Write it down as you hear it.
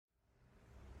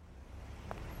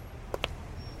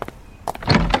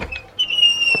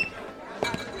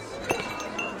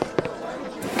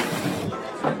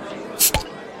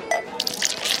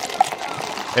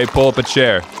Hey, pull up a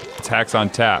chair. It's Hacks on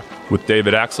Tap with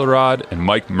David Axelrod and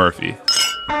Mike Murphy.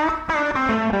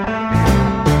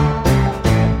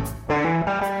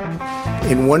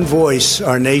 In one voice,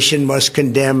 our nation must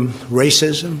condemn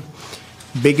racism,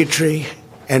 bigotry,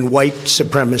 and white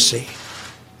supremacy.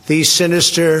 These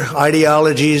sinister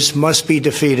ideologies must be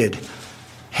defeated.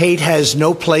 Hate has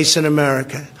no place in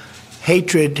America.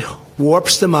 Hatred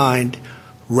warps the mind,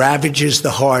 ravages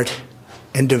the heart,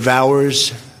 and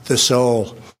devours the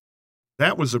soul.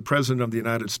 That was the President of the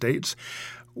United States.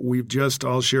 We've just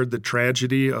all shared the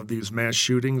tragedy of these mass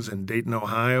shootings in Dayton,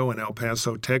 Ohio, and El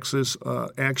Paso, Texas.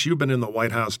 Ax, you've been in the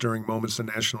White House during moments of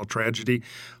national tragedy.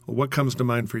 What comes to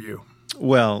mind for you?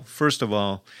 Well, first of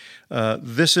all,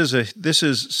 this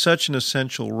is such an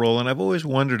essential role, and I've always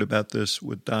wondered about this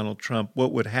with Donald Trump,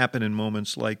 what would happen in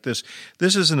moments like this.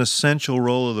 This is an essential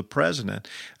role of the president.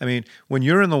 I mean, when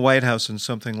you're in the White House and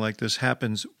something like this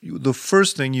happens, the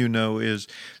first thing you know is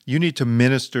you need to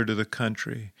minister to the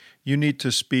country. You need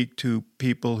to speak to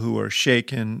people who are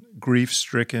shaken,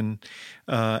 grief-stricken,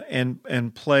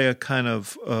 and play a kind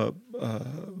of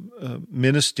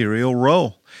ministerial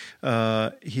role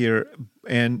here.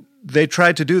 And they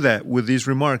tried to do that with these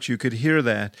remarks. You could hear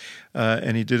that.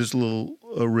 And he did his little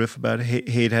riff about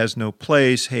hate has no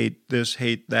place, hate this,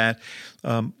 hate that.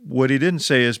 What he didn't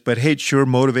say is, but hate sure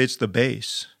motivates the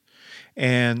base.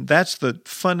 And that's the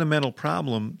fundamental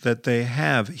problem that they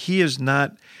have. He is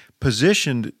not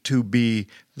positioned to be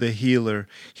the healer.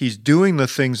 He's doing the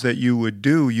things that you would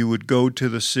do. You would go to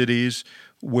the cities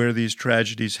where these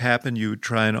tragedies happen. You would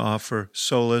try and offer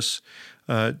solace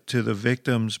to the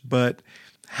victims. But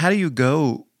how do you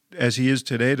go, as he is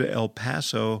today, to El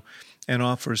Paso and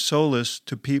offer solace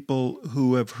to people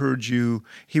who have heard you?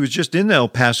 He was just in El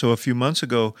Paso a few months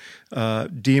ago,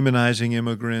 demonizing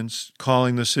immigrants,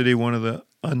 calling the city one of the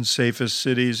unsafest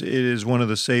cities. It is one of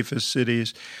the safest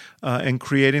cities, and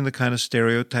creating the kind of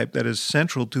stereotype that is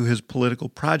central to his political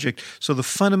project. So the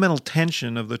fundamental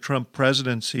tension of the Trump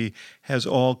presidency has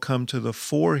all come to the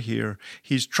fore here.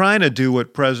 He's trying to do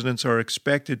what presidents are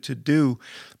expected to do,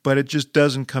 but it just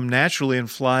doesn't come naturally and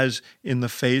flies in the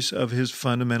face of his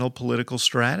fundamental political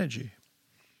strategy.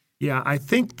 Yeah, I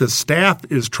think the staff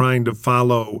is trying to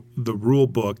follow the rule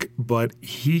book, but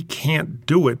he can't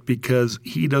do it because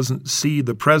he doesn't see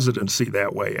the presidency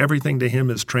that way. Everything to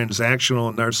him is transactional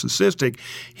and narcissistic.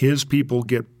 His people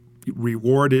get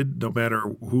rewarded no matter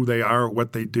who they are or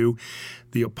what they do.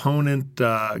 The opponent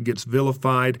gets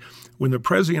vilified. When the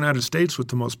President of the United States, with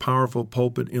the most powerful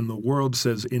pulpit in the world,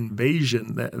 says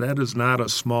invasion, that is not a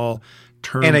small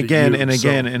term. And again,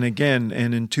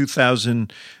 and in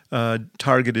 2000,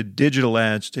 targeted digital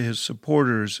ads to his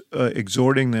supporters,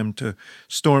 exhorting them to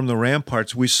storm the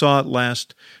ramparts. We saw it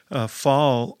last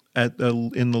fall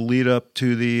in the lead up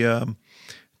to the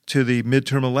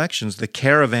midterm elections. The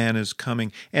caravan is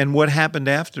coming. And what happened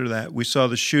after that? We saw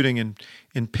the shooting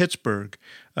in Pittsburgh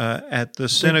at the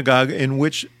synagogue, in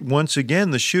which, once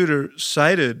again, the shooter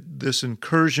cited this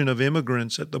incursion of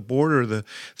immigrants at the border,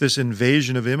 this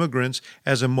invasion of immigrants,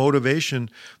 as a motivation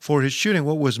for his shooting.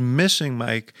 What was missing,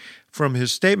 Mike, from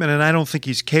his statement, and I don't think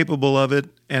he's capable of it,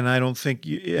 and I don't think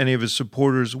any of his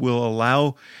supporters will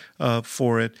allow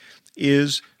for it,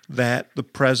 is that the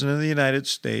President of the United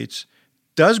States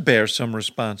does bear some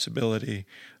responsibility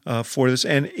for this.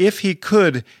 And if he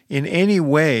could in any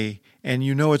way, and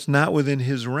you know it's not within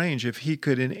his range, if he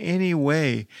could in any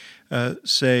way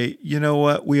say, you know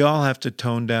what, we all have to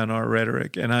tone down our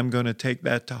rhetoric, and I'm going to take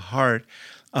that to heart,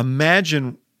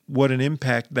 imagine what an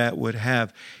impact that would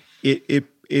have.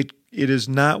 It is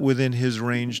not within his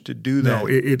range to do that. No,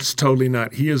 it's totally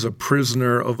not. He is a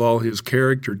prisoner of all his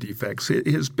character defects.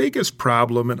 His biggest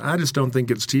problem, and I just don't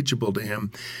think it's teachable to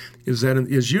him, is that,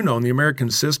 as you know, in the American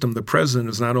system, the president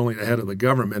is not only the head of the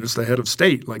government, it's the head of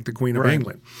state, like the Queen of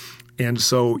England. And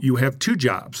so you have two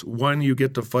jobs. One, you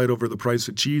get to fight over the price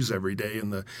of cheese every day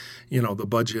and the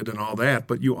budget and all that.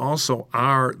 But you also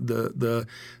are the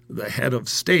head of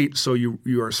state, so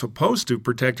you are supposed to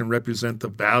protect and represent the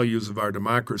values of our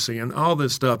democracy and all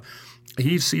this stuff.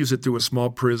 He sees it through a small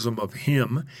prism of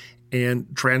him and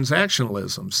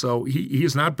transactionalism. So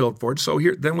he's not built for it. So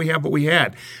then we have what we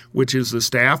had, which is the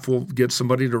staff will get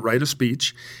somebody to write a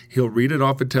speech. He'll read it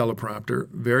off a teleprompter.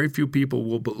 Very few people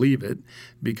will believe it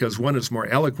because, one, it's more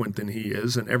eloquent than he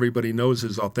is, and everybody knows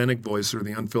his authentic voice or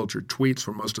the unfiltered tweets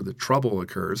where most of the trouble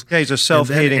occurs. Yeah, he's a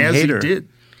self-hating hater.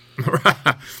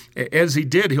 As he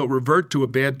did, he'll revert to a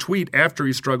bad tweet after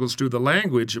he struggles through the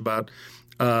language about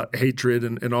hatred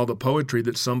and all the poetry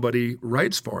that somebody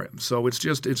writes for him. So it's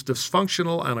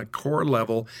dysfunctional on a core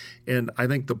level. And I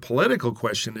think the political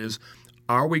question is,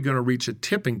 are we going to reach a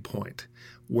tipping point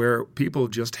where people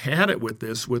just had it with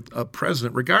a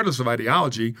president, regardless of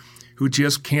ideology, who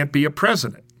just can't be a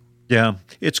president. Yeah,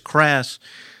 it's crass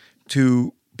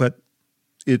but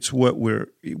it's what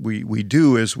we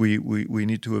do is we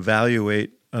need to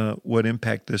evaluate what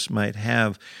impact this might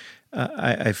have.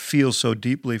 I feel so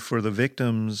deeply for the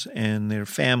victims and their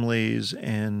families,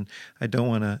 and I don't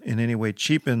want to in any way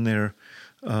cheapen the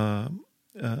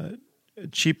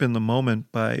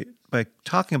moment by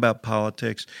talking about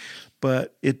politics.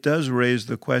 But it does raise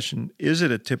the question: is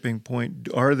it a tipping point?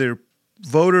 Are there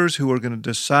voters who are going to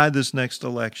decide this next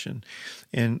election,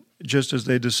 and just as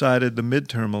they decided the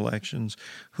midterm elections,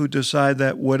 who decide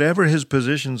that whatever his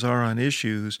positions are on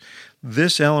issues,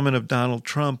 this element of Donald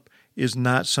Trump is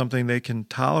not something they can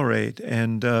tolerate?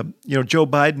 And, Joe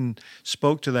Biden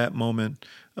spoke to that moment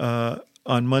on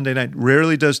Monday night.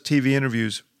 Rarely does TV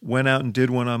interviews, went out and did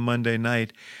one on Monday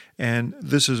night. And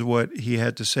this is what he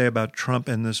had to say about Trump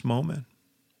in this moment.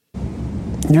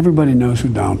 Everybody knows who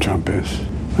Donald Trump is.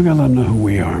 We gotta let them know who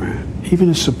we are, man. Even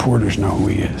his supporters know who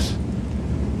he is.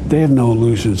 They have no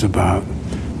illusions about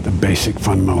the basic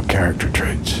fundamental character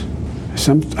traits.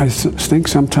 I think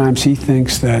sometimes he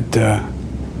thinks that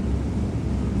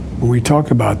when we talk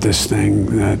about this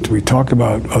thing, that we talk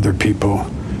about other people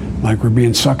like we're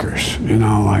being suckers,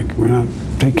 like we're not,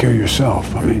 take care of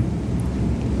yourself. I mean,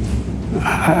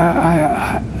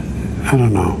 I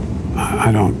don't know.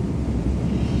 I don't.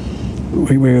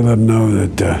 We let them know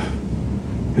that,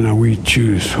 we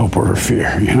choose hope over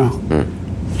fear,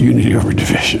 unity over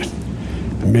division,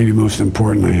 and maybe most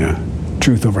importantly,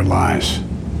 truth over lies.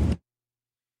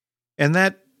 And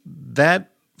that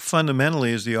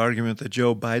fundamentally is the argument that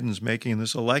Joe Biden's making in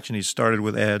this election. He started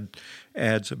with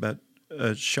ads about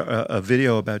a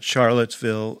video about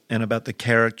Charlottesville and about the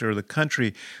character of the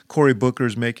country. Cory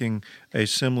Booker's making a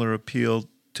similar appeal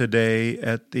today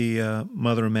at the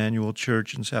Mother Emanuel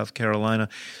Church in South Carolina.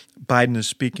 Biden is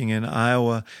speaking in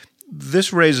Iowa.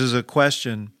 This raises a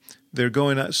question. They're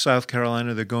going to South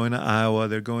Carolina, they're going to Iowa,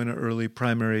 they're going to early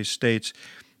primary states.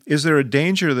 Is there a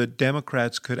danger that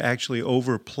Democrats could actually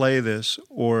overplay this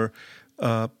or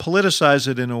politicize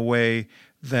it in a way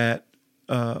that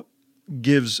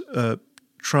gives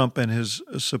Trump and his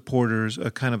supporters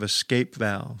a kind of escape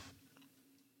valve?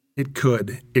 It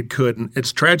could. And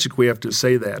it's tragic we have to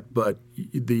say that, but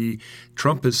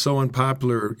Trump is so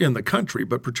unpopular in the country,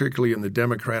 but particularly in the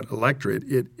Democrat electorate.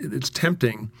 It's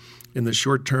tempting in the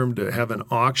short term to have an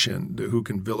auction to who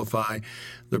can vilify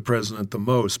the president the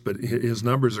most, but his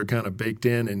numbers are kind of baked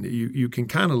in, and you can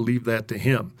kind of leave that to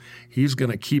him. He's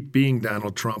going to keep being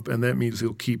Donald Trump, and that means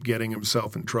he'll keep getting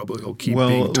himself in trouble. He'll keep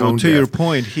being tone deaf. To your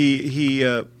point,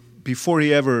 he before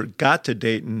he ever got to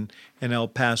Dayton and El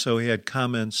Paso, he had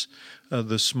comments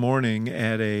this morning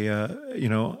at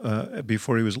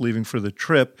before he was leaving for the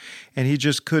trip, and he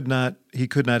just could not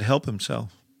help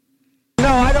himself. No,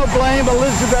 I don't blame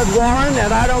Elizabeth Warren,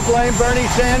 and I don't blame Bernie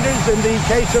Sanders in the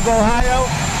case of Ohio,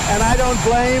 and I don't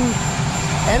blame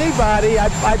anybody.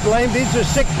 I blame these are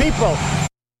sick people.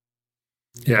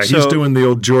 Yeah, he's doing the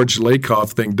old George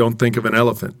Lakoff thing, don't think of an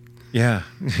elephant. Yeah.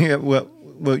 Well,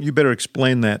 you better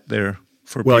explain that there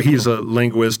for people. Well, he's a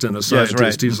linguist and a scientist. Yes,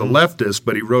 right. He's a leftist,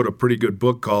 but he wrote a pretty good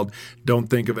book called Don't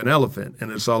Think of an Elephant.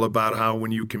 And it's all about how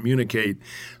when you communicate,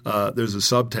 there's a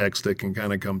subtext that can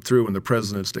kind of come through, and the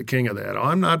president's the king of that.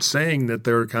 I'm not saying that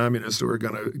there are communists who are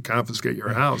going to confiscate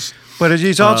your house. But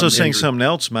he's also saying something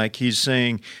else, Mike. He's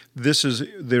saying there's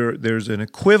an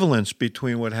equivalence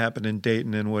between what happened in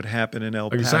Dayton and what happened in El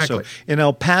Paso. Exactly. In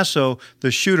El Paso, the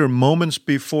shooter, moments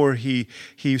before he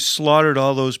slaughtered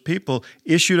all those people,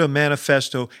 issued a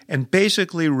manifesto and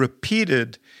basically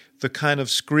repeated the kind of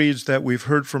screeds that we've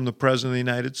heard from the President of the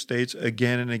United States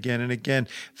again and again and again.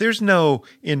 There's no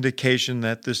indication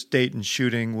that this Dayton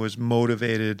shooting was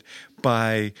motivated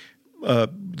by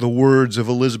the words of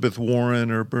Elizabeth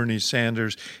Warren or Bernie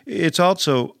Sanders. It's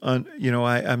also,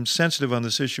 I'm sensitive on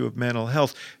this issue of mental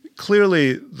health.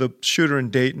 Clearly, the shooter in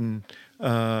Dayton,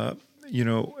 was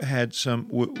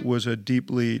a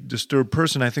deeply disturbed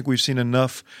person. I think we've seen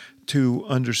enough to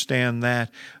understand that.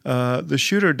 The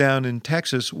shooter down in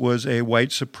Texas was a white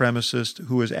supremacist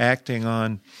who was acting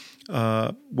on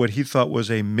what he thought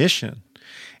was a mission.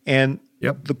 And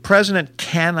the president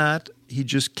he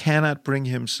just cannot bring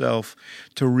himself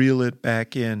to reel it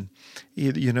back in.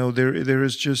 There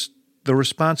is just the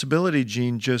responsibility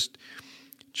gene just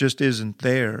isn't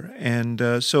there.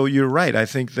 And so you're right. I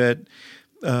think that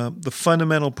the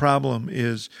fundamental problem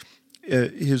is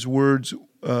his words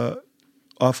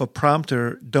off a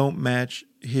prompter don't match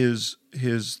his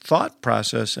thought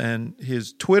process and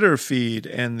his Twitter feed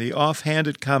and the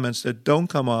offhanded comments that don't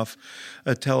come off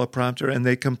a teleprompter, and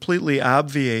they completely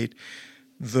obviate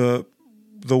the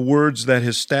words that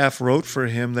his staff wrote for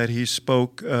him that he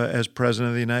spoke as President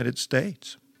of the United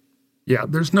States. Yeah,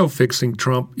 there's no fixing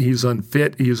Trump. He's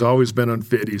unfit. He's always been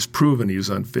unfit. He's proven he's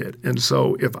unfit. And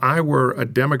so if I were a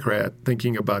Democrat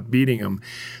thinking about beating him,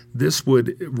 this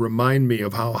would remind me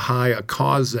of how high a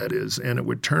cause that is, and it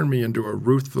would turn me into a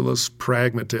ruthless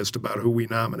pragmatist about who we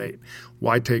nominate.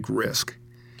 Why take risk?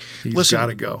 He's got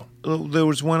to go. There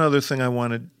was one other thing I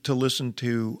wanted to listen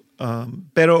to.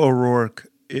 Beto O'Rourke,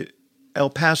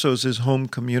 El Paso's his home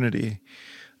community.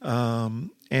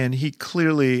 And he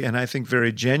clearly, and I think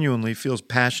very genuinely, feels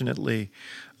passionately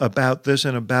about this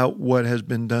and about what has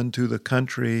been done to the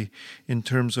country in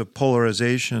terms of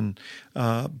polarization.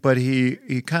 But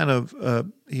he kind of, I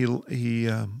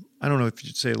don't know if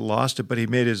you'd say lost it, but he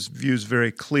made his views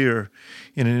very clear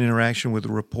in an interaction with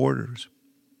the reporters.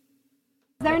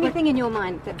 Is there anything in your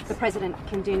mind that the president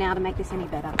can do now to make this any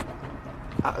better?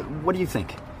 What do you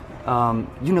think?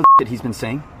 You know that he's been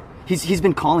saying? He's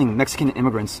been calling Mexican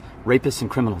immigrants rapists and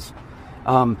criminals.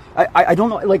 I don't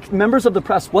know, like members of the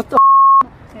press. What the?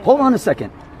 Hold on a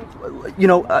second. You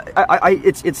know,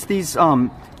 it's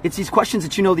these questions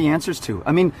that you know the answers to.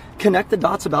 I mean, connect the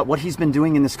dots about what he's been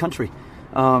doing in this country.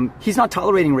 He's not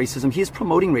tolerating racism. He is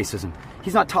promoting racism.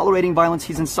 He's not tolerating violence.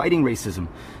 He's inciting racism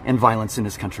and violence in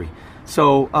this country.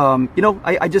 So, you know,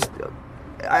 I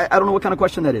don't know what kind of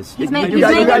question that is.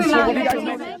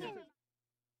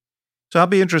 So I'll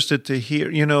be interested to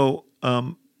hear, you know,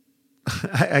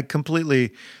 I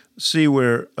completely see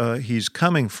where he's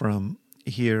coming from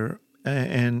here.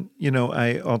 And, you know,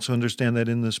 I also understand that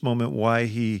in this moment why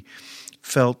he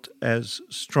felt as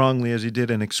strongly as he did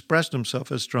and expressed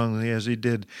himself as strongly as he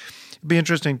did. It'd be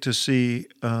interesting to see,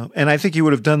 and I think he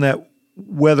would have done that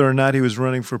whether or not he was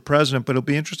running for president, but it'll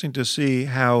be interesting to see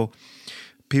how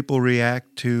people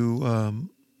react to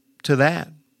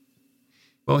that.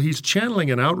 Well, he's channeling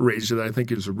an outrage that I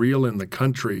think is real in the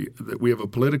country, that we have a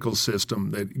political system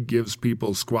that gives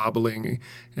people squabbling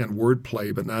and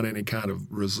wordplay, but not any kind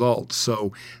of results.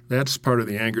 So that's part of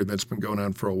the anger that's been going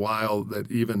on for a while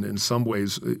that even in some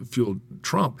ways fueled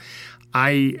Trump.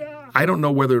 I don't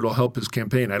know whether it'll help his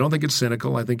campaign. I don't think it's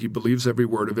cynical. I think he believes every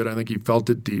word of it. I think he felt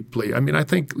it deeply. I mean, I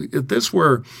think if this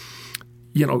were,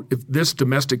 you know, if this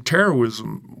domestic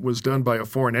terrorism was done by a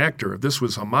foreign actor, if this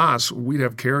was Hamas, we'd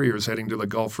have carriers heading to the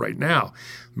Gulf right now.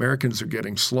 Americans are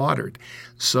getting slaughtered.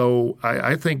 So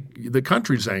I think the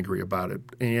country's angry about it.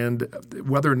 And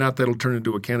whether or not that'll turn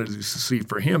into a candidacy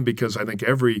for him, because I think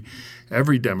every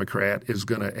Democrat is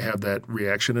going to have that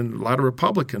reaction, and a lot of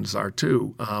Republicans are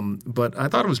too. But I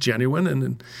thought it was genuine,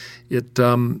 and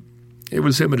it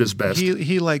was him at his best.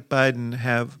 He like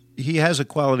Biden, he has a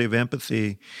quality of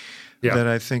empathy that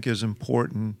I think is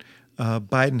important.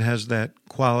 Biden has that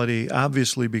quality,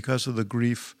 obviously, because of the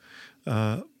grief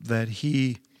that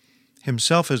he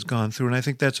himself has gone through, and I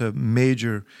think that's a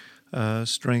major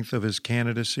strength of his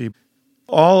candidacy.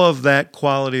 All of that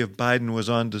quality of Biden was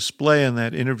on display in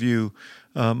that interview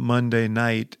Monday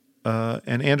night,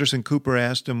 and Anderson Cooper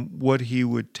asked him what he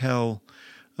would tell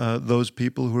those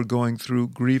people who are going through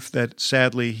grief that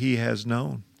sadly he has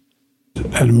known.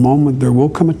 At a moment, there will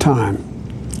come a time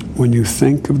when you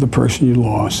think of the person you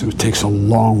lost. It takes a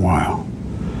long while,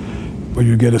 but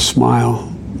you get a smile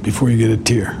before you get a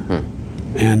tear.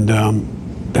 And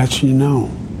that's, you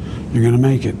know, you're going to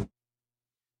make it.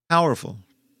 Powerful.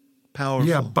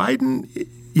 Yeah, Biden,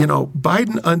 you know,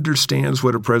 Biden understands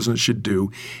what a president should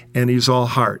do, and he's all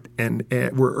heart. And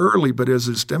we're early, but as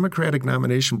this Democratic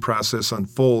nomination process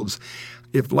unfolds,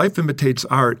 if life imitates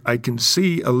art, I can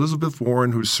see Elizabeth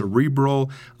Warren, who's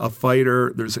cerebral, a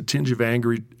fighter. There's a tinge of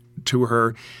anger to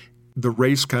her. The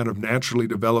race kind of naturally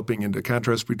developing into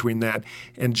contrast between that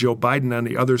and Joe Biden on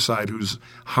the other side, who's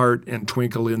heart and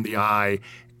twinkle in the eye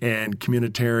and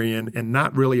communitarian and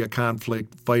not really a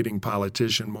conflict-fighting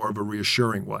politician, more of a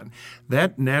reassuring one.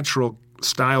 That natural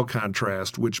style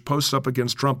contrast, which posts up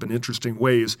against Trump in interesting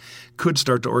ways, could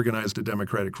start to organize the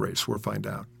Democratic race. We'll find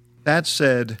out. That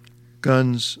said,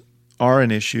 guns are an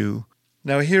issue.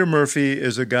 Now here, Murphy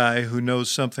is a guy who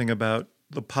knows something about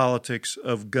the politics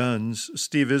of guns.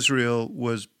 Steve Israel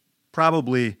was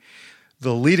probably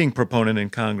the leading proponent in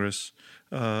Congress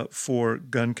for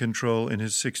gun control in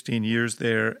his 16 years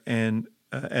there. And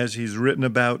as he's written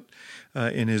about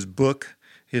in his book,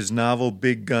 his novel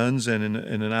Big Guns, and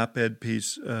in an op-ed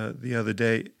piece the other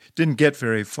day, didn't get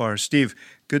very far. Steve,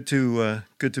 good to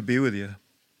be with you.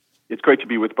 It's great to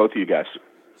be with both of you guys.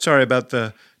 Sorry about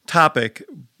the topic,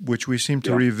 which we seem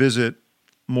to revisit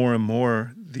more and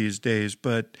more these days.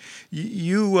 But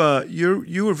you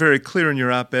were very clear in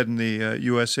your op-ed in the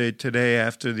USA Today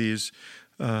after these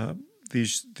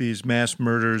mass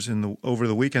murders over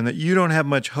the weekend that you don't have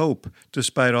much hope,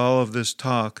 despite all of this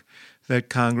talk, that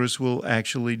Congress will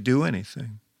actually do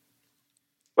anything.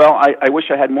 Well, I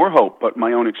wish I had more hope, but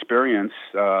my own experience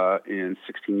in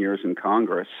 16 years in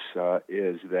Congress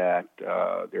is that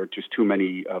there are just too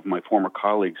many of my former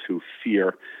colleagues who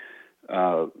fear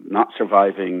not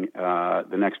surviving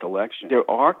the next election. There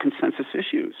are consensus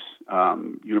issues,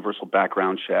 universal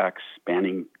background checks,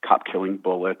 banning cop-killing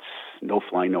bullets,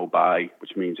 no-fly, no-buy,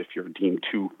 which means if you're deemed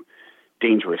too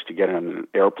dangerous to get on an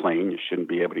airplane, you shouldn't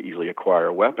be able to easily acquire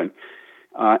a weapon.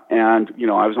 And,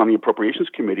 I was on the Appropriations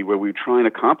Committee where we were trying to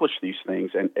accomplish these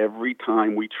things, and every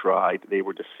time we tried, they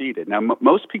were defeated. Now,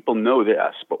 most people know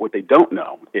this, but what they don't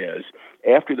know is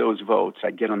after those votes,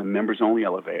 I get on the members-only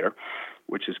elevator,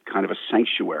 which is kind of a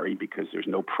sanctuary because there's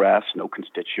no press, no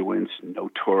constituents,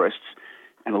 no tourists.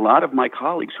 And a lot of my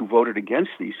colleagues who voted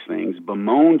against these things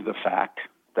bemoaned the fact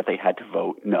that they had to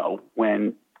vote no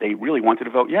when they really wanted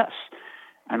to vote yes.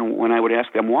 And when I would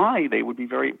ask them why, they would be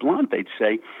very blunt. They'd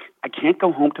say, I can't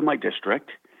go home to my district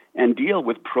and deal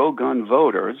with pro-gun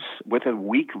voters with a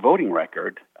weak voting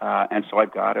record, and so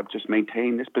I've got to just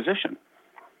maintain this position.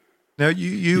 Now,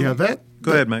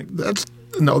 go ahead, Mike.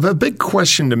 The big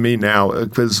question to me now,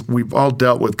 because we've all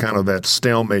dealt with kind of that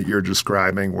stalemate you're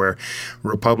describing where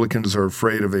Republicans are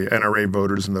afraid of the NRA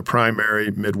voters in the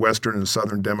primary, Midwestern and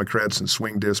Southern Democrats in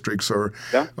swing districts are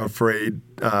afraid.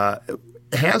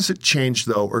 Has it changed,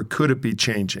 though, or could it be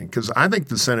changing? Because I think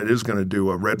the Senate is going to do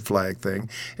a red flag thing,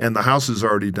 and the House has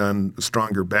already done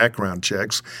stronger background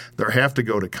checks. They have to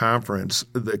go to conference.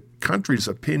 The country's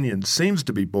opinion seems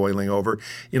to be boiling over.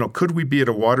 Could we be at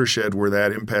a watershed where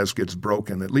that impasse gets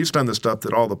broken, at least on the stuff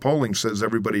that all the polling says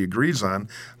everybody agrees on,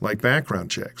 like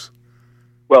background checks?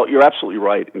 Well, you're absolutely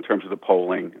right in terms of the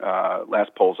polling.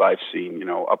 Last polls I've seen,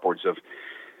 upwards of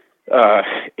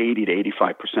 80 to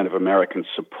 85% of Americans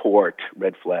support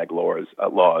red flag laws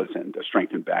and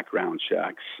strengthened background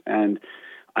checks. And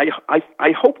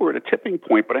I hope we're at a tipping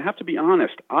point, but I have to be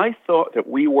honest. I thought that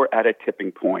we were at a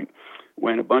tipping point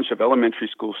when a bunch of elementary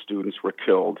school students were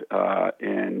killed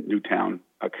in Newtown,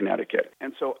 Connecticut.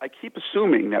 And so I keep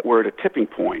assuming that we're at a tipping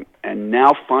point, and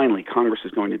now finally Congress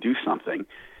is going to do something.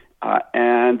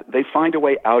 And they find a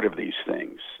way out of these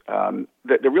things.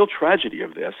 The real tragedy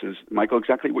of this is, Michael,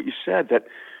 exactly what you said, that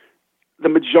the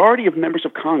majority of members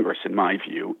of Congress, in my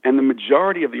view, and the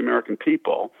majority of the American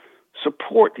people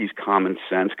support these common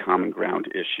sense, common ground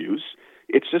issues.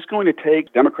 It's just going to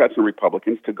take Democrats and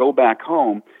Republicans to go back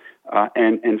home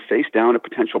and face down a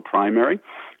potential primary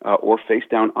or face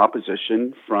down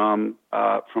opposition from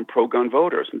pro-gun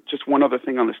voters. And just one other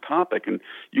thing on this topic, and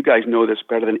you guys know this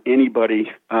better than anybody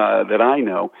that I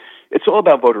know, it's all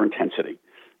about voter intensity.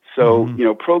 So,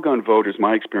 pro-gun voters,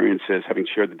 my experience is, having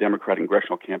chaired the Democratic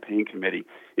Congressional Campaign Committee,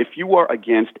 if you are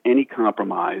against any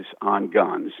compromise on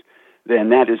guns,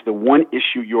 then that is the one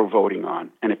issue you're voting on.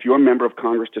 And if your member of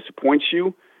Congress disappoints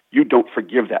you, you don't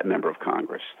forgive that member of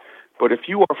Congress. But if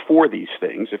you are for these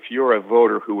things, if you're a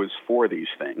voter who is for these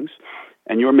things,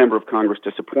 and your member of Congress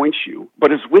disappoints you,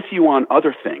 but is with you on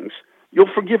other things,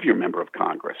 you'll forgive your member of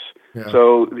Congress. Yeah.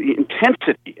 So the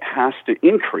intensity has to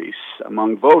increase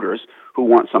among voters who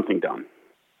want something done.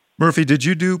 Murphy, did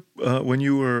you do when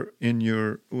you were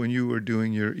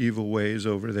doing your evil ways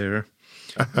over there?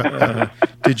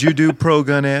 Did you do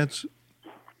pro-gun ads?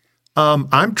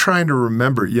 I'm trying to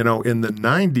remember, in the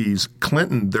 90s,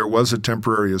 Clinton, there was a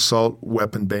temporary assault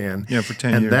weapon ban. Yeah, for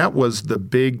 10 years. And that was the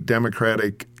big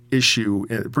Democratic issue,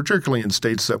 particularly in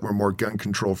states that were more gun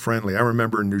control friendly. I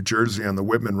remember in New Jersey on the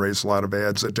Whitman race, a lot of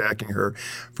ads attacking her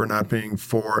for not being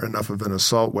for enough of an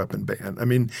assault weapon ban. I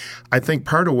mean, I think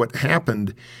part of what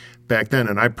happened back then,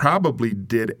 and I probably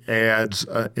did ads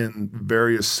in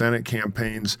various Senate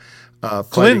campaigns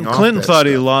Clinton thought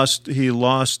he lost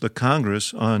the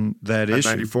Congress on that issue.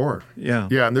 94. Yeah.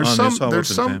 Yeah, and there's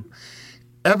some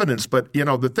evidence, but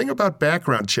the thing about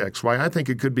background checks, why I think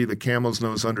it could be the camel's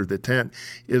nose under the tent,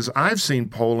 is I've seen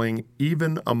polling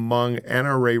even among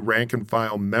NRA rank and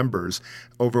file members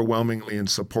overwhelmingly in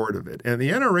support of it. And the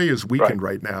NRA is weakened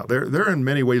right now. They're in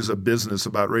many ways a business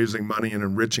about raising money and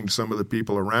enriching some of the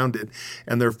people around it,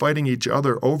 and they're fighting each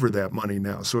other over that money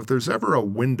now. So if there's ever a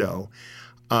window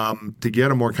to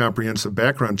get a more comprehensive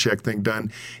background check thing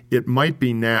done, it might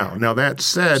be now. Now, that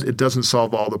said, it doesn't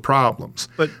solve all the problems.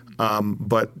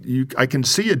 But I can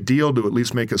see a deal to at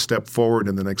least make a step forward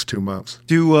in the next 2 months.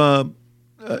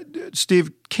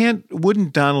 Steve,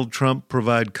 wouldn't Donald Trump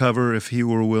provide cover if he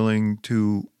were willing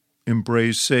to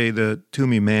embrace, say, the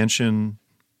Toomey Manchin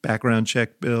background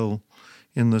check bill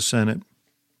in the Senate?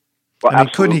 Well,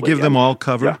 couldn't he give them all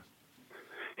cover? Yeah.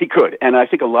 He could, and I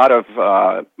think a lot of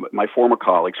my former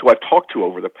colleagues who I've talked to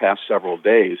over the past several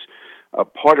days,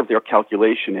 part of their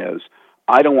calculation is,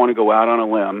 I don't want to go out on a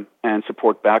limb and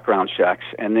support background checks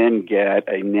and then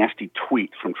get a nasty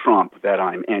tweet from Trump that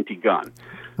I'm anti-gun.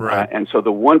 Right. And so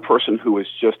the one person who is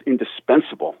just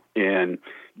indispensable in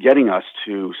getting us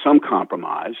to some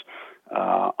compromise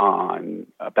on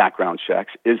background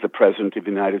checks is the President of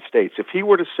the United States. If he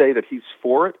were to say that he's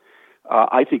for it,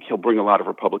 I think he'll bring a lot of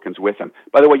Republicans with him.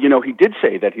 By the way, he did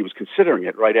say that he was considering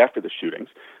it right after the shootings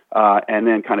and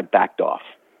then kind of backed off.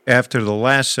 After the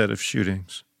last set of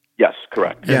shootings. Yes,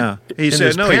 correct. Yeah. He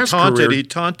said, he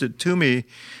taunted Toomey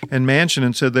and Manchin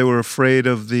and said they were afraid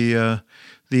of the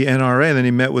NRA. And then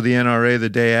he met with the NRA the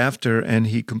day after, and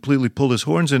he completely pulled his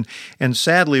horns in. And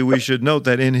sadly, we should note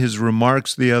that in his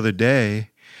remarks the other day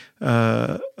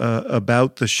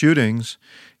about the shootings,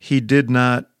 he did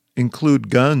not include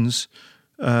guns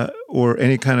or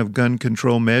any kind of gun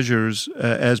control measures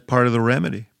as part of the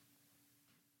remedy.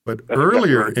 But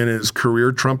earlier in his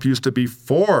career, Trump used to be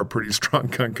for pretty strong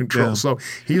gun control. Yeah. So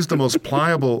he's the most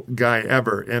pliable guy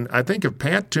ever. And I think if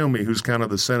Pat Toomey, who's kind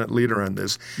of the Senate leader on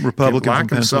this, Republican can lock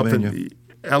from himself in Pennsylvania. the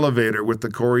elevator with the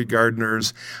Corey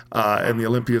Gardners and the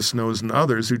Olympia Snows and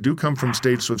others who do come from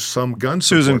states with some gun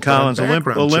support. Susan Collins,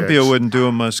 Olympia wouldn't do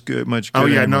him much good. Oh,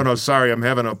 yeah, anymore. no, sorry. I'm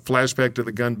having a flashback to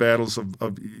the gun battles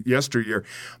of yesteryear.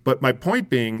 But my point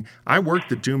being, I worked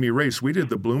the Toomey race. We did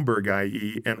the Bloomberg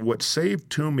IE, and what saved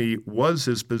Toomey was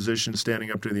his position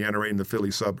standing up to the NRA in the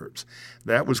Philly suburbs.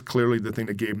 That was clearly the thing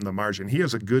that gave him the margin. He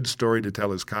has a good story to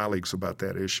tell his colleagues about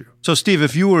that issue. So, Steve,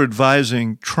 if you were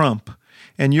advising Trump,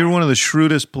 and you're one of the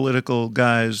shrewdest political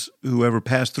guys who ever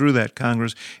passed through that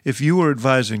Congress, if you were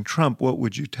advising Trump, what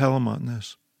would you tell him on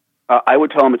this? I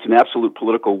would tell him it's an absolute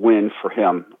political win for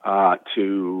him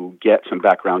to get some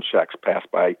background checks passed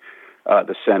by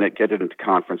the Senate, get it into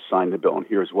conference, sign the bill, and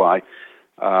here's why.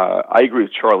 I agree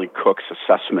with Charlie Cook's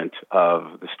assessment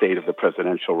of the state of the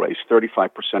presidential race. 35%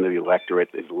 of the electorate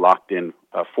is locked in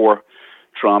for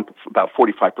Trump, about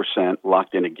 45%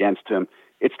 locked in against him.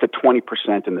 It's the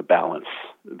 20% in the balance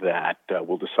that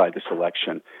will decide this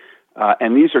election.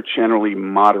 And these are generally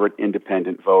moderate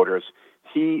independent voters.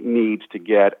 He needs to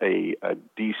get a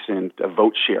decent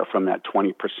vote share from that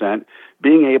 20%.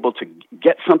 Being able to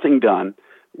get something done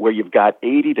where you've got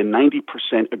 80 to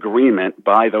 90% agreement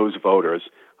by those voters,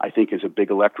 I think is a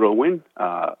big electoral win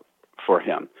for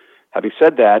him. Having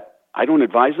said that, I don't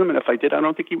advise him, and if I did, I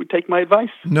don't think he would take my advice.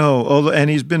 No, and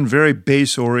he's been very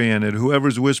base-oriented.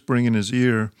 Whoever's whispering in his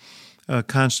ear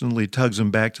constantly tugs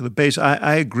him back to the base.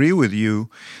 I agree with you.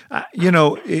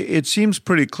 It seems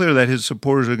pretty clear that his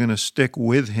supporters are going to stick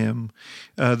with him.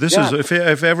 Is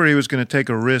if ever he was going to take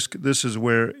a risk, this is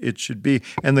where it should be.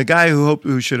 And the guy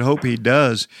who should hope he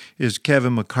does is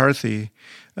Kevin McCarthy.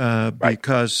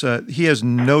 Because he has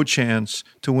no chance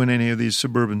to win any of these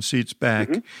suburban seats back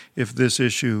if this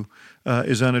issue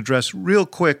is unaddressed. Real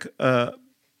quick,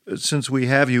 since we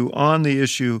have you on the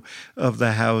issue of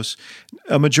the House,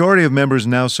 a majority of members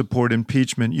now support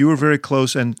impeachment. You were very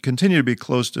close and continue to be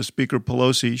close to Speaker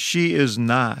Pelosi. She is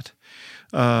not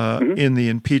in the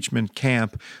impeachment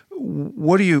camp.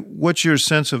 What's your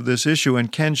sense of this issue,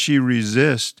 and can she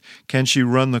resist? Can she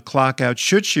run the clock out?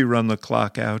 Should she run the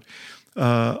clock out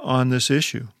on this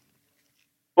issue?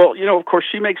 Well, of course,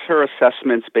 she makes her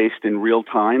assessments based in real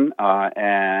time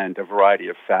and a variety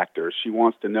of factors. She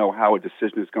wants to know how a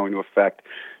decision is going to affect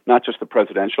not just the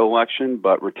presidential election,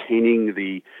 but retaining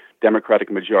the Democratic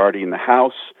majority in the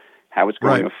House, how it's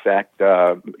going to affect,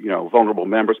 vulnerable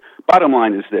members. Bottom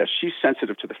line is this. She's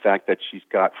sensitive to the fact that she's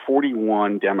got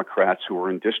 41 Democrats who are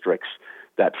in districts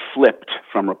that flipped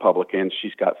from Republicans.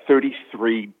 She's got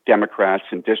 33 Democrats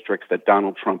in districts that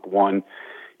Donald Trump won.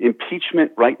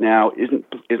 Impeachment right now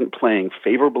isn't playing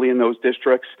favorably in those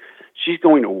districts. She's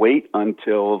going to wait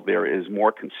until there is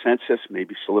more consensus,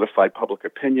 maybe solidified public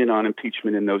opinion on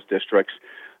impeachment in those districts.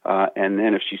 And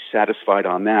then if she's satisfied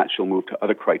on that, she'll move to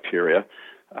other criteria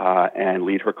and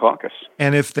lead her caucus.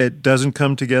 And if that doesn't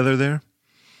come together there?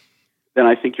 Then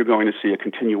I think you're going to see a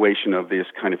continuation of this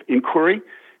kind of inquiry.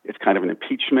 It's kind of an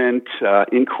impeachment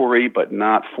inquiry, but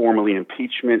not formally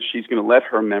impeachment. She's going to let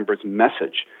her members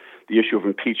message the issue of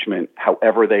impeachment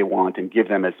however they want and give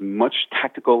them as much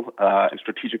tactical and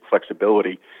strategic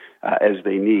flexibility as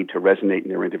they need to resonate in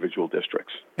their individual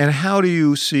districts. And how do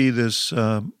you see this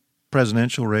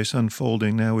presidential race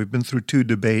unfolding now? We've been through two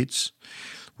debates.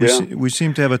 We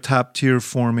seem to have a top tier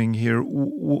forming here.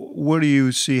 What do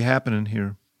you see happening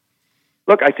here?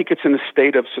 Look, I think it's in a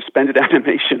state of suspended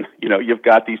animation. You've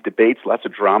got these debates, lots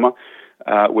of drama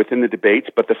within the debates,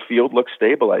 but the field looks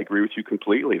stable. I agree with you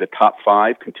completely. The top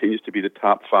five continues to be the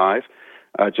top five.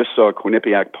 Just saw a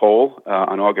Quinnipiac poll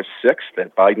on August 6th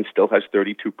that Biden still has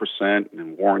 32%,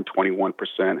 and Warren 21%,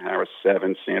 Harris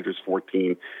 7%, Sanders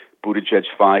 14%, Buttigieg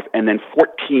 5%, and then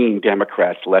 14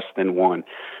 Democrats less than 1%.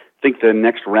 I think the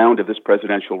next round of this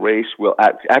presidential race will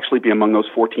actually be among those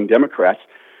 14 Democrats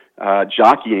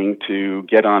jockeying to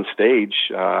get on stage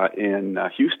in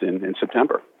Houston in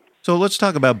September. So let's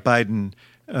talk about Biden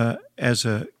as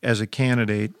a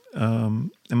candidate.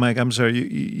 And Mike, I'm sorry,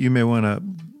 you may want to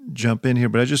jump in here,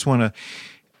 but I just want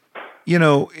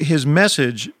to, his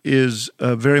message is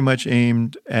very much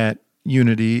aimed at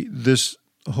unity. This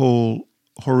whole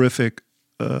horrific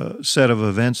set of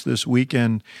events this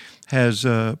weekend has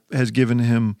given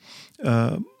him,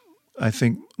 I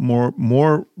think,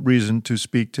 more reason to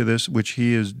speak to this, which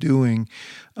he is doing.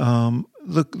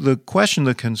 The question,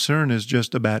 the concern is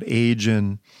just about age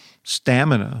and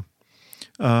stamina.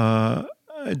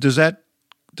 Does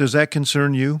that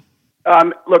concern you?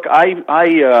 Look, I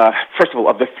first of all,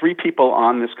 of the three people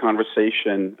on this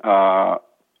conversation,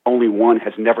 only one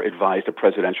has never advised a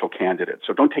presidential candidate.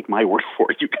 So don't take my word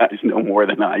for it. You guys know more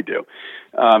than I do.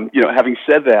 Having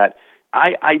said that,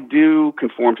 I do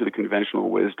conform to the conventional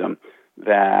wisdom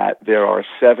that there are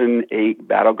 7-8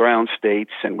 battleground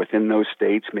states, and within those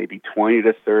states, maybe 20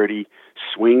 to 30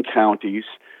 swing counties.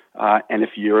 And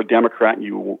if you're a Democrat and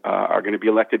you are going to be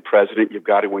elected president, you've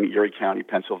got to win Erie County,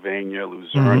 Pennsylvania,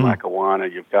 Luzerne, Lackawanna.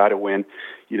 You've got to win,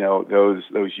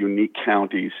 those unique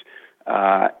counties.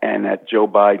 And that Joe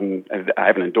Biden, I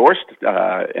haven't endorsed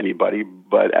anybody,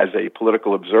 but as a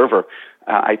political observer,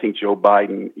 I think Joe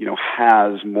Biden,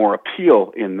 has more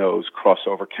appeal in those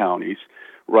crossover counties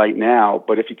right now.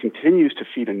 But if he continues to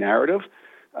feed a narrative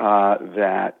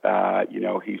that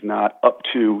he's not up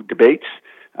to debates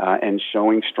and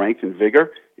showing strength and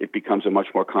vigor, it becomes a much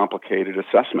more complicated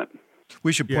assessment.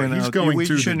 We should point out we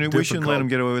shouldn't let him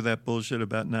get away with that bullshit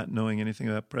about not knowing anything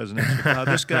about presidential power.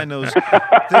 This guy knows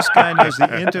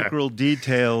the integral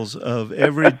details of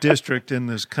every district in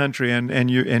this country, and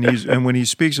when he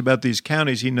speaks about these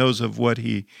counties, he knows whatever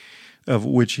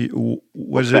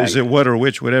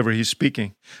he's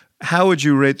speaking. How would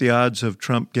you rate the odds of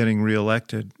Trump getting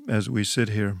reelected as we sit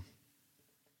here?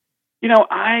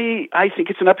 I think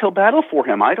it's an uphill battle for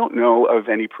him. I don't know of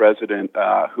any president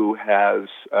who has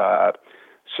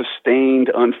sustained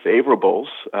unfavorables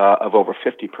of over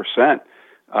 50%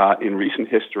 in recent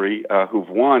history who've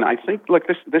won. I think, look,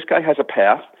 this guy has a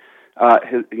path.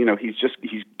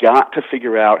 He's got to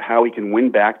figure out how he can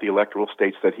win back the electoral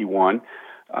states that he won.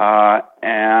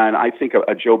 And I think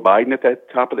a Joe Biden at the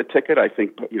top of the ticket, I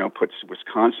think, puts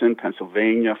Wisconsin,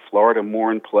 Pennsylvania, Florida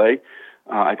more in play.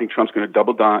 I think Trump's going to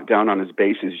double down on his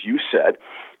base, as you said,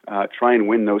 try and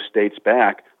win those states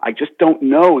back. I just don't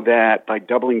know that by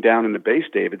doubling down in the base,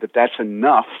 David, that's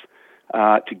enough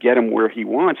to get him where he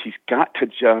wants. He's got to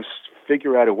just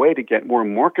figure out a way to get more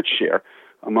market share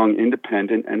among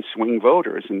independent and swing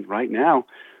voters. And right now,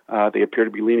 they appear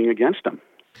to be leaning against him.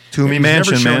 He's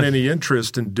never shown any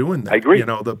interest in doing that. I agree.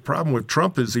 The problem with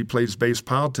Trump is he plays base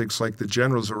politics like the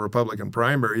generals of a Republican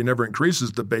primary. He never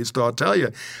increases the base. So I'll tell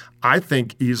you, I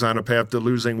think he's on a path to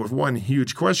losing with one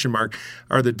huge question mark.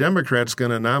 Are the Democrats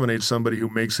going to nominate somebody who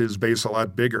makes his base a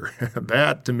lot bigger?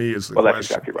 That, to me, is the question. Well, that's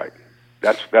exactly right.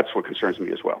 That's what concerns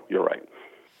me as well. You're right.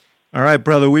 All right,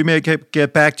 brother. We may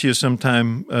get back to you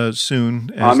sometime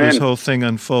soon as this whole thing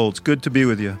unfolds. Good to be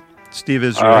with you. Steve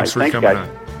Israel. Thanks for coming on.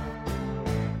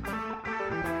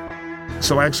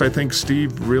 So actually, I think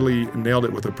Steve really nailed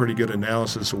it with a pretty good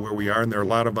analysis of where we are, and there are a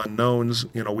lot of unknowns.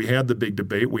 We had the big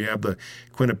debate. We have the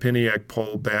Quinnipiac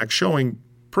poll back showing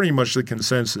pretty much the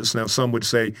consensus. Now, some would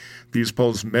say these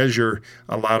polls measure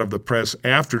a lot of the press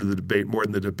after the debate more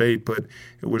than the debate, but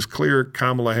it was clear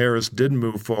Kamala Harris didn't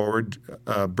move forward.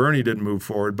 Bernie didn't move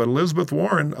forward, but Elizabeth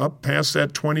Warren up past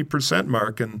that 20%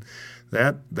 mark, and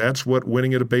that's what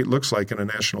winning a debate looks like in a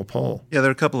national poll. Yeah,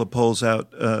 there are a couple of polls out.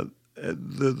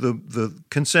 The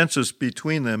consensus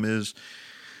between them is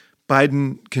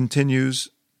Biden continues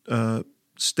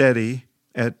steady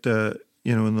at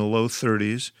in the low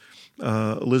 30s.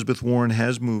 Elizabeth Warren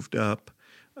has moved up,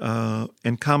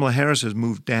 and Kamala Harris has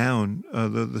moved down.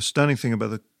 The stunning thing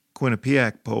about the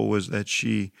Quinnipiac poll was that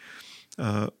she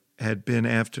had been,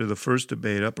 after the first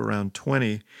debate, up around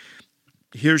 20.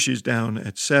 Here she's down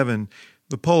at 7.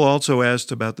 The poll also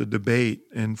asked about the debate,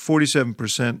 and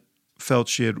 47% felt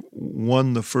she had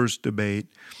won the first debate.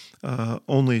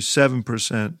 Only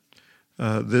 7%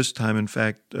 this time. In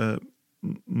fact,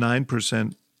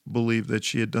 9% believed that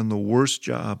she had done the worst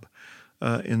job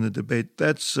in the debate.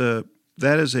 That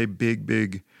is a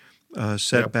big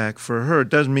setback for her. It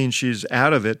doesn't mean she's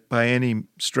out of it by any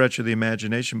stretch of the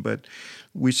imagination, but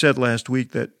we said last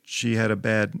week that she had a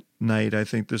bad night. I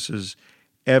think this is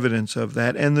evidence of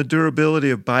that. And the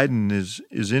durability of Biden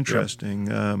is interesting.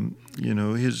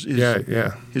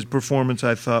 His performance,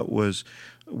 I thought, was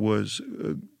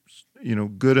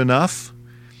good enough.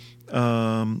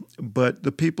 But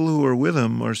the people who are with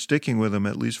him are sticking with him,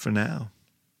 at least for now.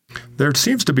 There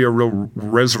seems to be a real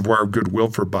reservoir of goodwill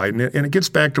for Biden. And it gets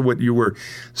back to what you were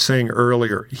saying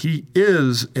earlier. He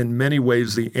is, in many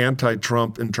ways, the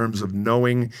anti-Trump in terms of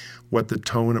knowing what the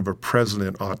tone of a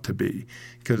president ought to be.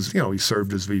 Because, he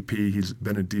served as VP. He's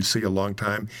been in D.C. a long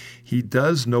time. He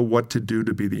does know what to do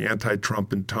to be the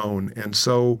anti-Trump in tone. And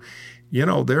so,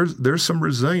 there's some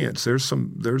resilience. There's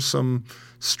some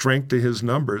strength to his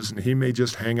numbers, and he may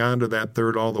just hang on to that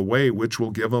third all the way, which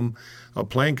will give him a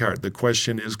playing card. The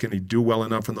question is, can he do well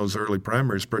enough in those early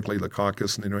primaries, particularly the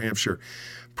caucus and the New Hampshire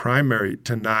primary,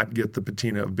 to not get the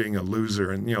patina of being a loser?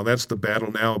 And, that's the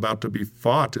battle now about to be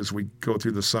fought as we go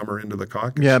through the summer into the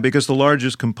caucus. Yeah, because the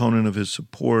largest component of his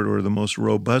support, or the most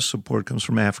robust support, comes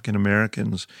from African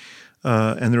Americans.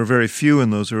 And there are very few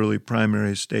in those early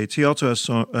primary states. He also has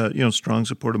strong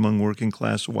support among working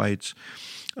class whites.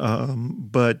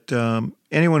 But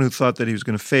anyone who thought that he was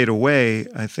going to fade away,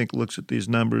 I think, looks at these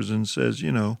numbers and says,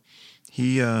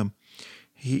 he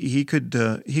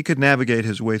could navigate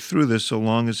his way through this so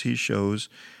long as he shows,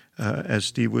 as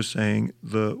Steve was saying,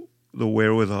 the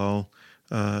wherewithal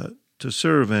to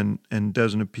serve and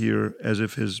doesn't appear as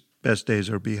if his best days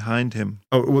are behind him.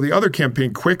 Oh, well, the other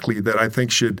campaign quickly that I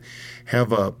think should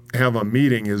have a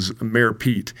meeting is Mayor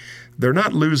Pete. They're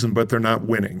not losing, but they're not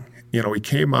winning. He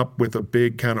came up with a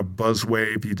big kind of buzz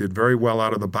wave. He did very well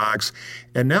out of the box.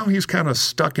 And now he's kind of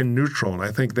stuck in neutral. And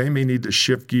I think they may need to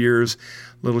shift gears,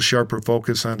 a little sharper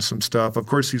focus on some stuff. Of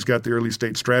course, he's got the early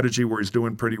state strategy where he's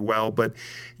doing pretty well. But,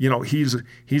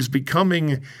 he's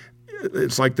becoming,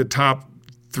 it's like the top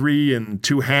 3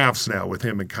 2/2 now with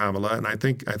him and Kamala, and I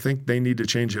think they need to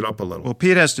change it up a little. Well,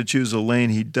 Pete has to choose a lane.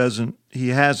 He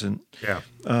hasn't. Yeah.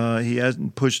 He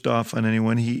hasn't pushed off on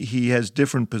anyone. He has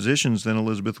different positions than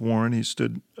Elizabeth Warren. He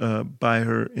stood by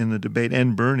her in the debate,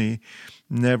 and Bernie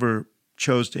never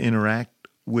chose to interact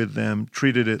with them,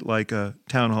 treated it like a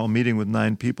town hall meeting with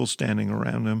 9 people standing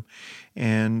around him,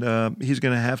 and he's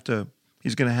going to have to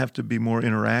be more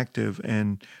interactive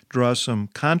and draw some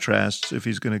contrasts if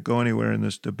he's going to go anywhere in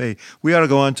this debate. We ought to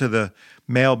go on to the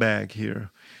mailbag here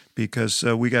because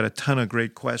we got a ton of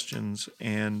great questions,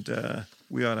 and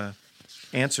we ought to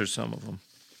answer some of them.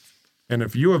 And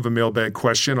if you have a mailbag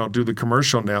question, I'll do the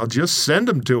commercial now. Just send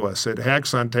them to us at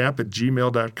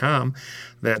hacksontap@gmail.com.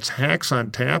 That's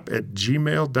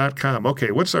hacksontap@gmail.com.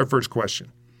 Okay, what's our first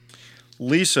question?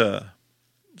 Lisa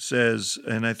says,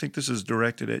 and I think this is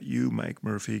directed at you, Mike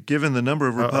Murphy, given the number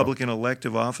of Republican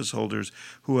elective office holders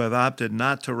who have opted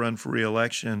not to run for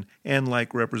re-election and,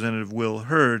 like Representative Will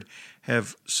Hurd,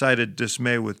 have cited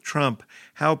dismay with Trump,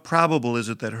 how probable is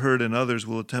it that Hurd and others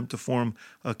will attempt to form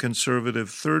a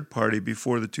conservative third party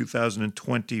before the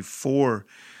 2024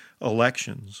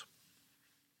 elections?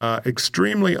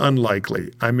 Extremely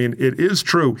unlikely. I mean, it is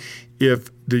true if,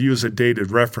 to use a dated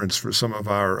reference for some of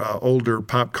our older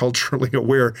pop culturally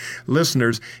aware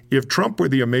listeners, if Trump were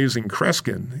the amazing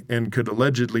Kreskin and could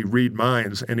allegedly read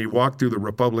minds and he walked through the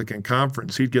Republican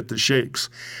conference, he'd get the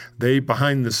shakes. They,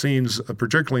 behind the scenes,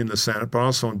 particularly in the Senate, but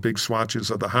also in big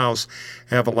swatches of the House,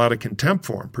 have a lot of contempt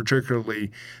for him, particularly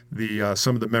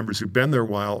some of the members who've been there a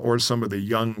while or some of the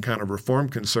young kind of reform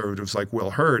conservatives like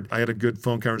Will Hurd. I had a good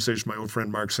phone conversation with my old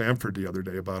friend Mark Sanford the other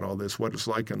day about all this, what it's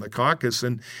like in the caucus,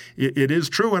 and it is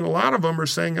true, and a lot of them are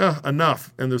saying,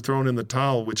 enough, and they're throwing in the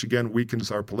towel, which again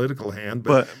weakens our political hand,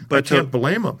 but I can't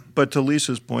blame them. But to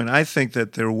Lisa's point, I think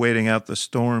that they're waiting out the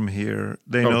storm here.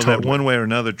 They know that one way or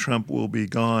another Trump will be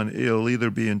gone. It'll either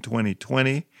be in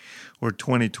 2020 or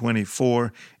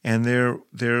 2024, and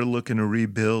they're looking to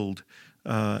rebuild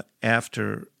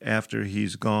after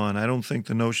he's gone. I don't think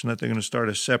the notion that they're going to start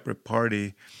a separate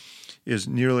party is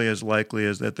nearly as likely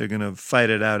as that they're going to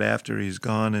fight it out after he's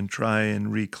gone and try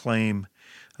and reclaim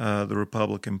the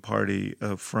Republican Party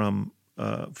from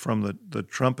the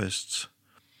Trumpists.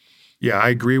 Yeah, I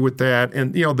agree with that.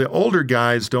 And, the older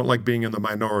guys don't like being in the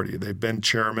minority. They've been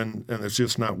chairman, and it's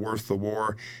just not worth the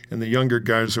war. And the younger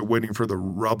guys are waiting for the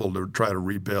rubble to try to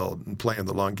rebuild and play in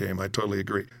the long game. I totally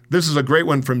agree. This is a great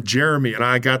one from Jeremy, and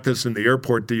I got this in the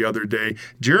airport the other day.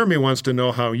 Jeremy wants to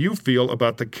know how you feel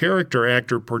about the character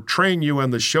actor portraying you on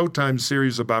the Showtime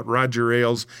series about Roger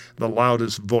Ailes, The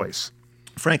Loudest Voice.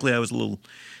 Frankly, I was a little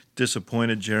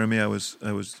disappointed, Jeremy. I was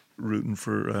rooting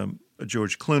for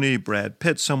George Clooney, Brad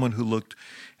Pitt, someone who looked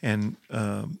and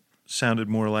sounded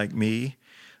more like me.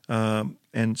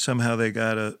 And somehow they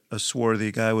got a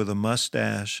swarthy guy with a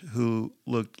mustache who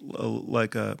looked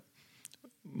like a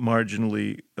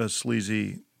marginally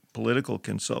sleazy political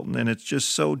consultant. And it just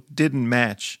so didn't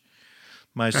match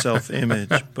my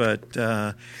self-image. But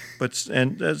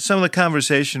some of the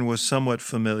conversation was somewhat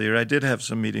familiar. I did have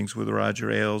some meetings with Roger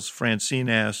Ailes. Francine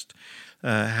asked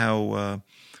how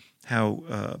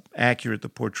accurate the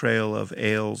portrayal of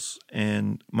Ailes,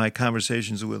 and my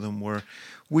conversations with him were.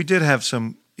 We did have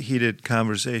some heated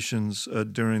conversations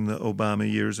during the Obama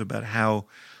years about how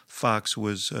Fox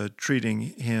was treating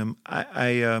him.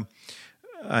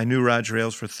 I knew Roger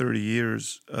Ailes for 30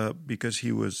 years because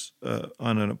he was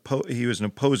an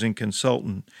opposing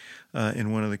consultant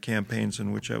in one of the campaigns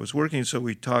in which I was working. So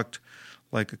we talked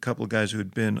like a couple of guys who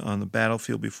had been on the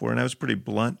battlefield before, and I was pretty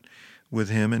blunt with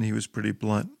him, and he was pretty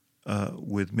blunt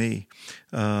with me.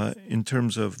 In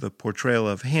terms of the portrayal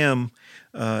of him,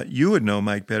 you would know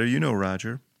Mike better. You know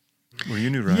Roger. Well, you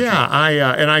knew Roger.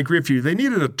 Yeah, and I agree with you. They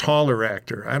needed a taller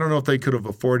actor. I don't know if they could have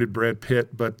afforded Brad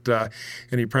Pitt, but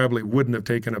and he probably wouldn't have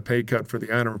taken a pay cut for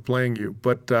the honor of playing you.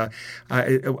 But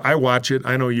I watch it.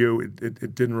 I know you.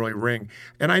 It didn't really ring.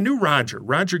 And I knew Roger.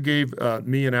 Roger gave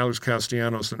me and Alex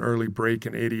Castellanos an early break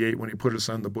in '88 when he put us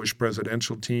on the Bush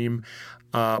presidential team.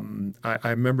 I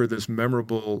remember this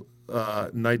memorable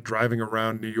night driving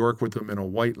around New York with him in a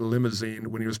white limousine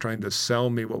when he was trying to sell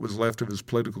me what was left of his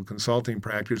political consulting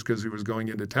practice because he was going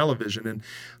into television. And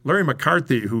Larry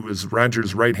McCarthy, who was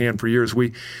Roger's right hand for years,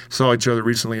 we saw each other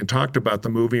recently and talked about the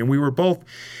movie, and we were both.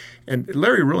 And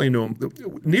Larry really knew him.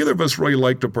 Neither of us really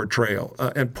liked the portrayal.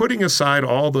 And putting aside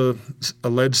all the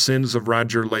alleged sins of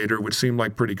Roger later, which seemed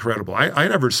like pretty credible, I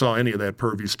never saw any of that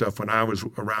pervy stuff when I was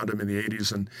around him in the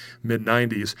 80s and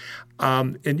mid-90s.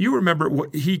 And you remember,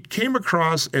 he came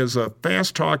across as a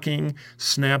fast-talking,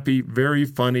 snappy, very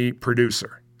funny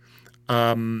producer,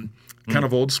 kind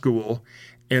of old school.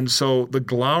 And so the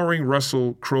glowering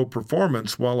Russell Crowe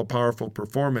performance, while a powerful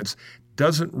performance,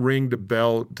 doesn't ring the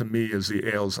bell to me as the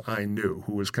Ailes I knew,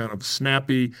 who was kind of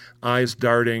snappy, eyes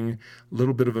darting, a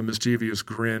little bit of a mischievous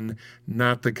grin,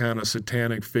 not the kind of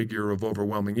satanic figure of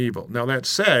overwhelming evil. Now, that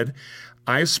said,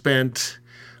 I spent,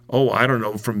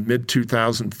 from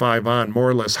mid-2005 on, more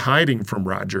or less hiding from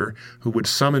Roger, who would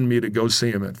summon me to go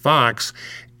see him at Fox.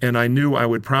 And I knew I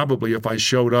would probably, if I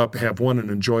showed up, have an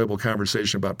enjoyable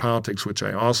conversation about politics, which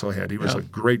I also had. He was a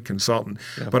great consultant.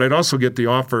 Yeah. But I'd also get the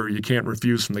offer you can't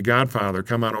refuse from The Godfather,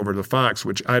 come on over to Fox,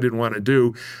 which I didn't want to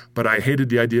do. But I hated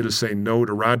the idea to say no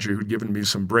to Roger, who'd given me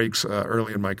some breaks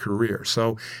early in my career.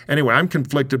 So anyway, I'm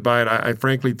conflicted by it. I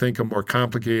frankly think a more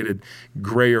complicated,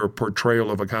 grayer portrayal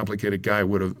of a complicated guy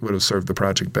would have served the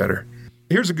project better.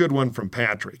 Here's a good one from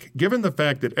Patrick. Given the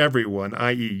fact that everyone,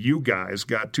 i.e. you guys,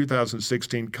 got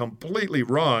 2016 completely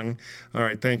wrong, all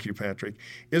right, thank you, Patrick,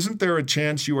 isn't there a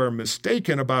chance you are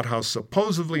mistaken about how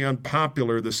supposedly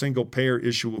unpopular the single-payer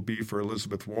issue will be for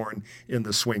Elizabeth Warren in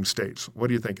the swing states? What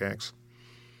do you think, Axe?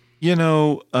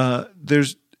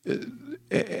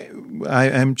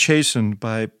 I'm chastened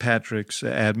by Patrick's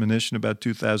admonition about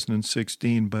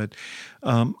 2016, but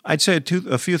I'd say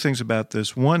a few things about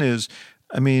this. One is,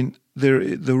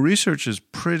 the research is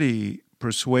pretty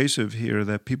persuasive here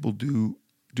that people do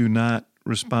not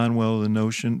respond well to the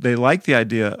notion. They like the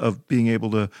idea of being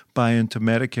able to buy into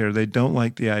Medicare. They don't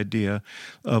like the idea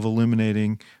of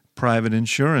eliminating private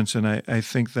insurance. And I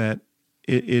think that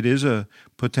it is a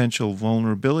potential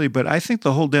vulnerability. But I think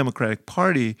the whole Democratic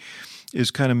Party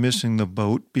is kind of missing the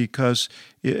boat because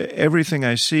everything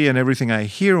I see and everything I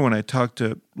hear when I talk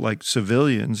to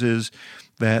civilians is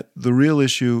that the real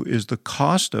issue is the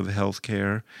cost of health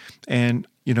care. And,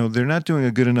 they're not doing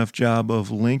a good enough job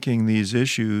of linking these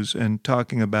issues and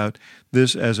talking about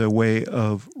this as a way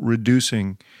of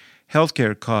reducing health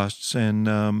care costs. And,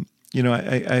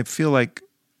 I feel like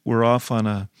we're off on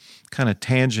a kind of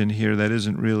tangent here that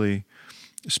isn't really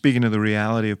speaking to the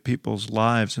reality of people's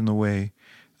lives in the way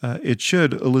it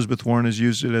should. Elizabeth Warren has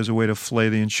used it as a way to flay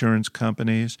the insurance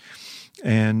companies.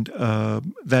 And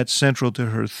that's central to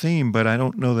her theme, but I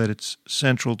don't know that it's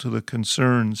central to the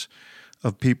concerns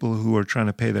of people who are trying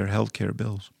to pay their health care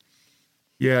bills.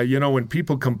 Yeah, when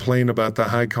people complain about the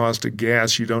high cost of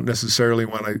gas, you don't necessarily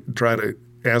want to try to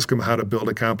ask them how to build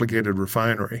a complicated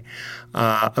refinery.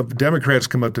 Democrats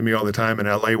come up to me all the time in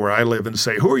L.A. where I live and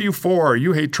say, who are you for?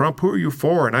 You hate Trump. Who are you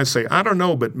for? And I say, I don't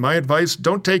know, but my advice,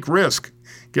 don't take risk.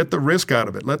 Get the risk out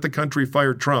of it. Let the country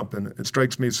fire Trump. And it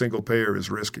strikes me single payer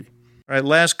is risky. All right,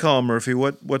 last call, Murphy.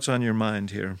 What's on your mind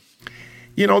here?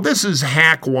 This is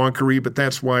hack wonkery, but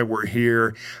that's why we're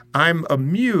here. I'm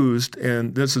amused,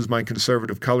 and this is my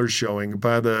conservative colors showing,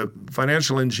 by the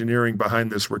financial engineering behind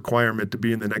this requirement to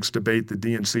be in the next debate. The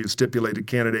DNC has stipulated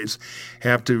candidates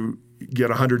have to get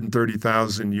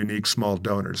 130,000 unique small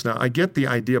donors. Now, I get the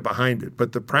idea behind it,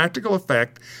 but the practical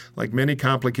effect, like many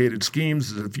complicated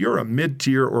schemes, is if you're a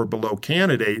mid-tier or below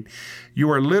candidate,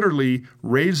 you are literally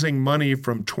raising money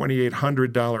from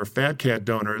 $2,800 Fat Cat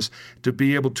donors to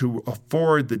be able to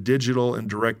afford the digital and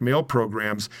direct mail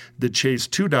programs that chase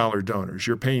 $2 donors.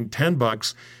 You're paying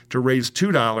 $10 to raise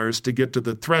 $2 to get to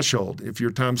the threshold. If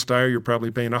you're Tom Steyer, you're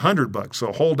probably paying $100.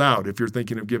 So hold out if you're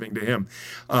thinking of giving to him.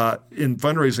 In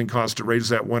fundraising costs to raise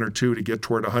that 1 or 2 to get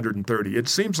toward 130. It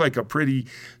seems like a pretty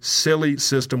silly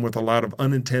system with a lot of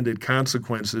unintended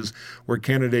consequences where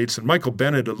candidates, and Michael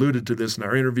Bennet alluded to this in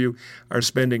our interview, are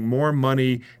spending more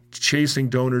money chasing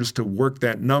donors to work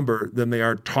that number than they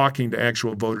are talking to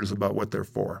actual voters about what they're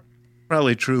for.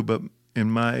 Probably true, but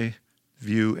in my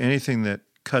view, anything that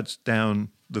cuts down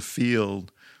the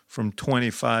field from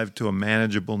 25 to a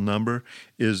manageable number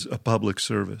is a public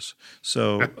service.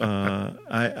 So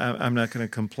I'm not going to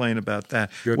complain about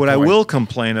that. Good what point. I will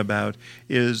complain about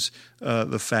is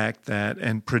the fact that,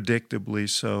 and predictably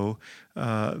so,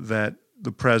 that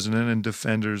the president and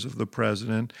defenders of the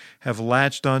president have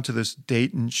latched onto this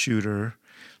Dayton shooter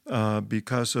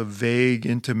because of vague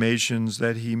intimations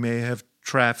that he may have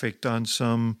trafficked on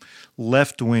some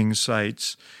left-wing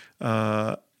sites,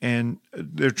 and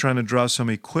they're trying to draw some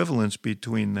equivalence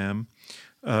between them,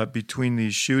 between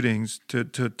these shootings, to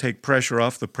take pressure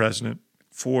off the president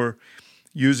for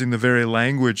using the very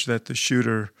language that the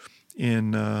shooter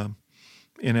in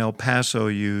El Paso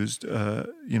used,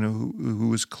 who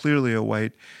was clearly a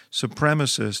white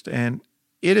supremacist. And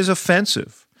it is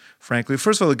offensive, frankly.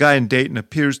 First of all, the guy in Dayton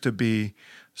appears to be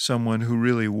someone who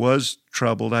really was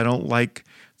troubled. I don't like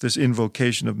this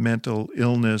invocation of mental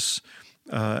illness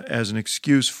as an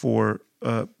excuse for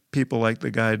people like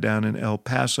the guy down in El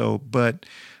Paso. But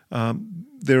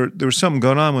there was something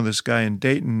going on with this guy in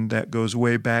Dayton that goes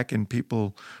way back, and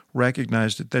people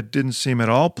recognized it, that didn't seem at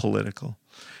all political.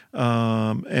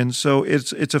 And so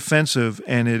it's offensive,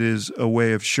 and it is a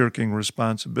way of shirking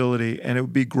responsibility. And it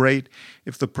would be great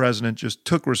if the president just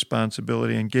took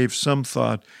responsibility and gave some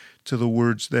thought to the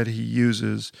words that he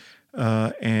uses.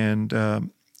 How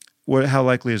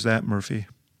likely is that, Murphy?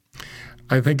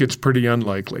 I think it's pretty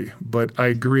unlikely, but I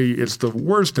agree it's the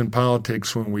worst in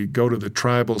politics when we go to the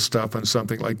tribal stuff on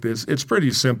something like this. It's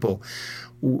pretty simple.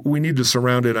 We need to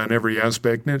surround it on every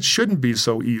aspect, and it shouldn't be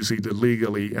so easy to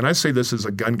legally, and I say this as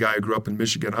a gun guy who grew up in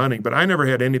Michigan hunting, but I never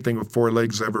had anything with 4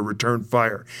 legs ever return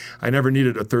fire. I never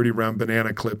needed a 30-round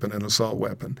banana clip and an assault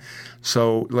weapon.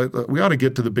 So we ought to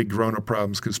get to the big grown-up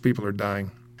problems because people are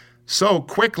dying. So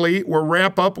quickly, we'll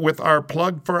wrap up with our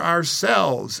plug for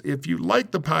ourselves. If you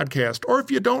like the podcast, or if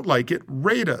you don't like it,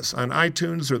 rate us on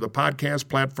iTunes or the podcast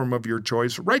platform of your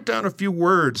choice. Write down a few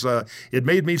words, it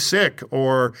made me sick,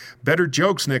 or better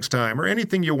jokes next time, or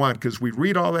anything you want, because we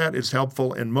read all that. It's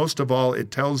helpful, and most of all, it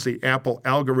tells the Apple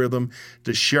algorithm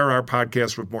to share our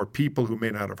podcast with more people who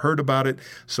may not have heard about it,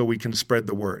 so we can spread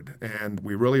the word. And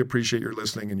we really appreciate your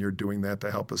listening, and you're doing that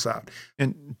to help us out.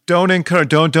 And don't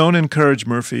encourage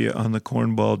Murphy on the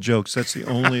cornball jokes. That's the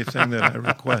only thing that I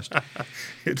request.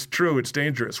 It's true. It's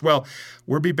dangerous. Well,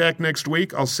 we'll be back next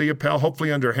week. I'll see you, pal,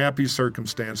 hopefully under happy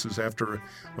circumstances after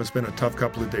what's been a tough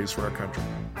couple of days for our country.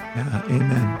 Yeah,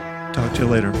 amen. Talk to you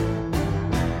later.